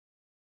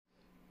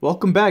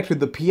Welcome back to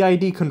the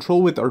PID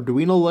Control with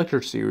Arduino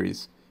lecture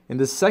series. In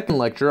this second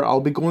lecture,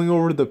 I'll be going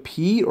over the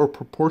P or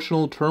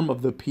proportional term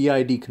of the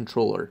PID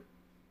controller.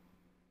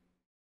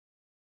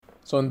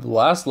 So in the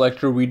last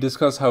lecture, we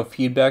discussed how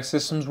feedback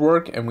systems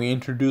work and we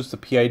introduced the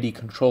PID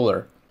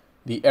controller.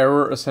 The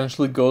error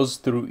essentially goes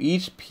through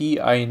each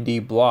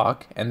PID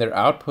block and their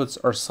outputs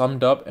are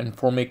summed up and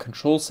form a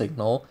control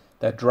signal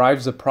that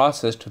drives the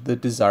process to the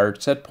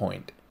desired set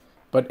point.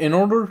 But in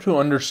order to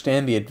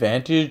understand the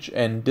advantage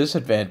and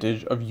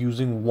disadvantage of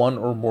using one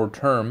or more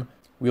term,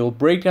 we'll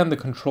break down the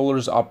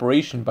controller's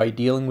operation by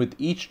dealing with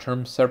each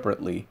term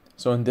separately.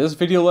 So in this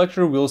video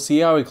lecture, we'll see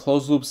how a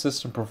closed-loop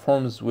system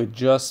performs with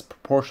just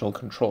proportional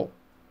control.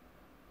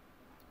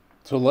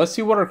 So let's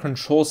see what our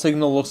control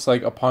signal looks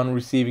like upon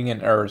receiving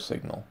an error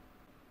signal.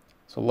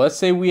 So let's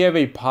say we have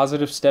a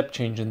positive step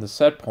change in the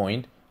set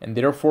point, and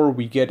therefore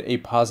we get a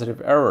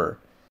positive error.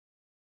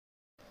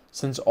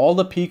 Since all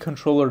the P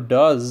controller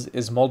does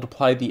is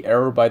multiply the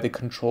error by the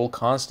control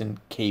constant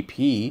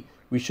Kp,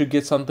 we should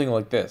get something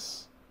like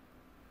this.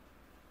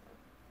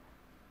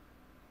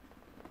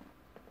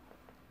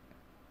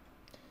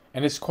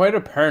 And it's quite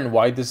apparent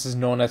why this is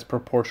known as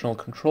proportional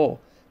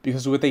control,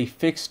 because with a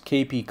fixed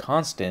Kp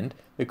constant,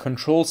 the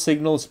control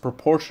signal is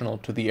proportional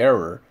to the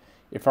error.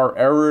 If our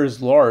error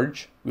is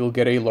large, we'll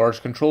get a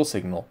large control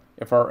signal.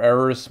 If our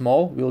error is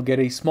small, we'll get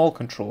a small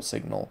control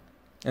signal.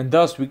 And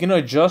thus, we can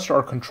adjust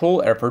our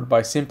control effort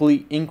by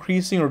simply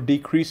increasing or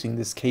decreasing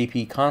this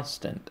Kp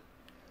constant.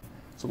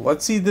 So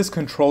let's see this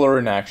controller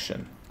in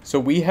action. So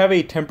we have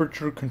a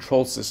temperature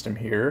control system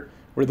here,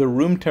 where the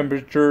room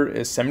temperature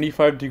is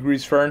 75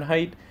 degrees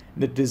Fahrenheit,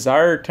 and the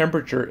desired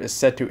temperature is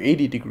set to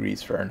 80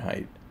 degrees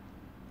Fahrenheit.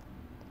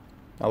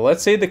 Now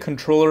let's say the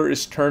controller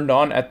is turned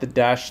on at the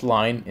dashed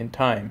line in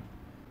time.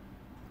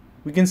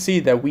 We can see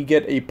that we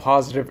get a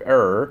positive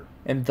error,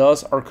 and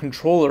thus our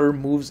controller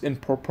moves in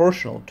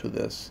proportional to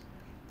this.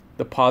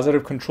 The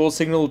positive control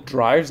signal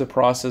drives the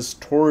process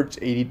towards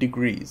 80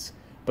 degrees,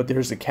 but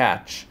there's a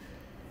catch.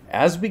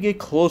 As we get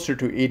closer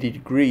to 80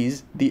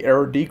 degrees, the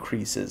error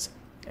decreases,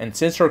 and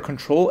since our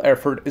control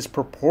effort is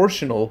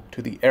proportional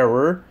to the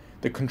error,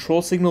 the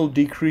control signal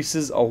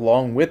decreases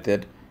along with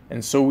it,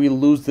 and so we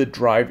lose the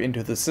drive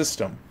into the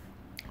system.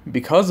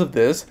 Because of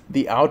this,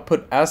 the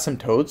output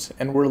asymptotes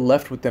and we're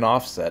left with an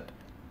offset.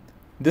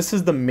 This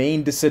is the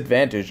main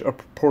disadvantage of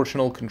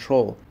proportional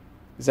control,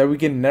 is that we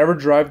can never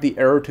drive the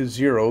error to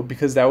zero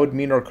because that would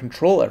mean our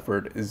control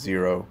effort is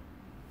zero.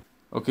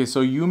 Okay, so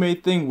you may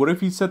think, what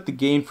if you set the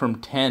gain from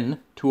 10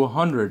 to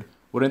 100?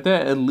 Wouldn't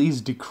that at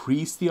least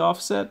decrease the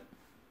offset?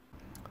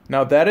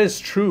 Now that is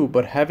true,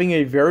 but having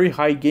a very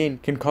high gain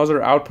can cause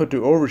our output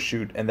to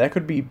overshoot, and that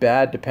could be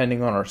bad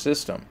depending on our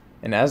system.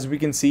 And as we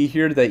can see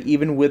here, that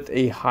even with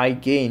a high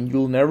gain,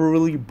 you'll never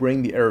really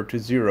bring the error to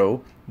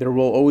zero. There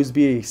will always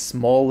be a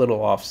small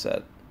little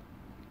offset.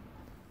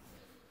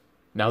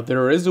 Now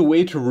there is a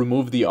way to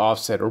remove the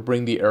offset or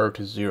bring the error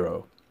to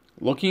zero.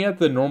 Looking at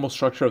the normal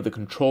structure of the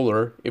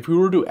controller, if we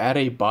were to add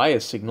a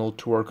bias signal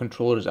to our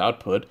controller's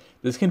output,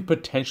 this can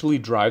potentially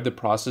drive the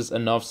process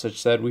enough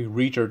such that we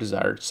reach our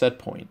desired set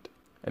point.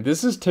 And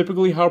this is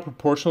typically how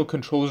proportional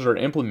controllers are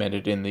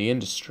implemented in the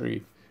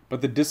industry. But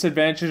the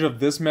disadvantage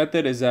of this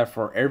method is that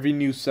for every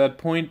new set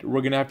point,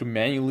 we're going to have to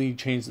manually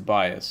change the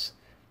bias.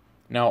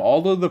 Now,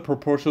 although the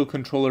proportional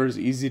controller is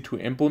easy to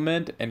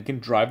implement and can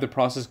drive the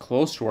process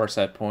close to our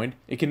set point,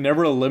 it can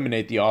never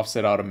eliminate the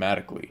offset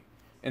automatically.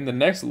 In the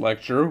next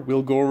lecture,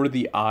 we'll go over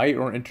the I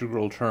or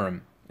integral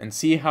term, and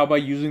see how by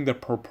using the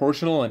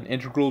proportional and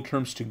integral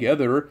terms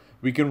together,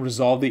 we can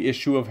resolve the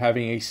issue of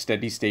having a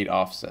steady state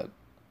offset.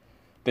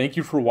 Thank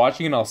you for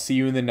watching, and I'll see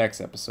you in the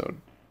next episode.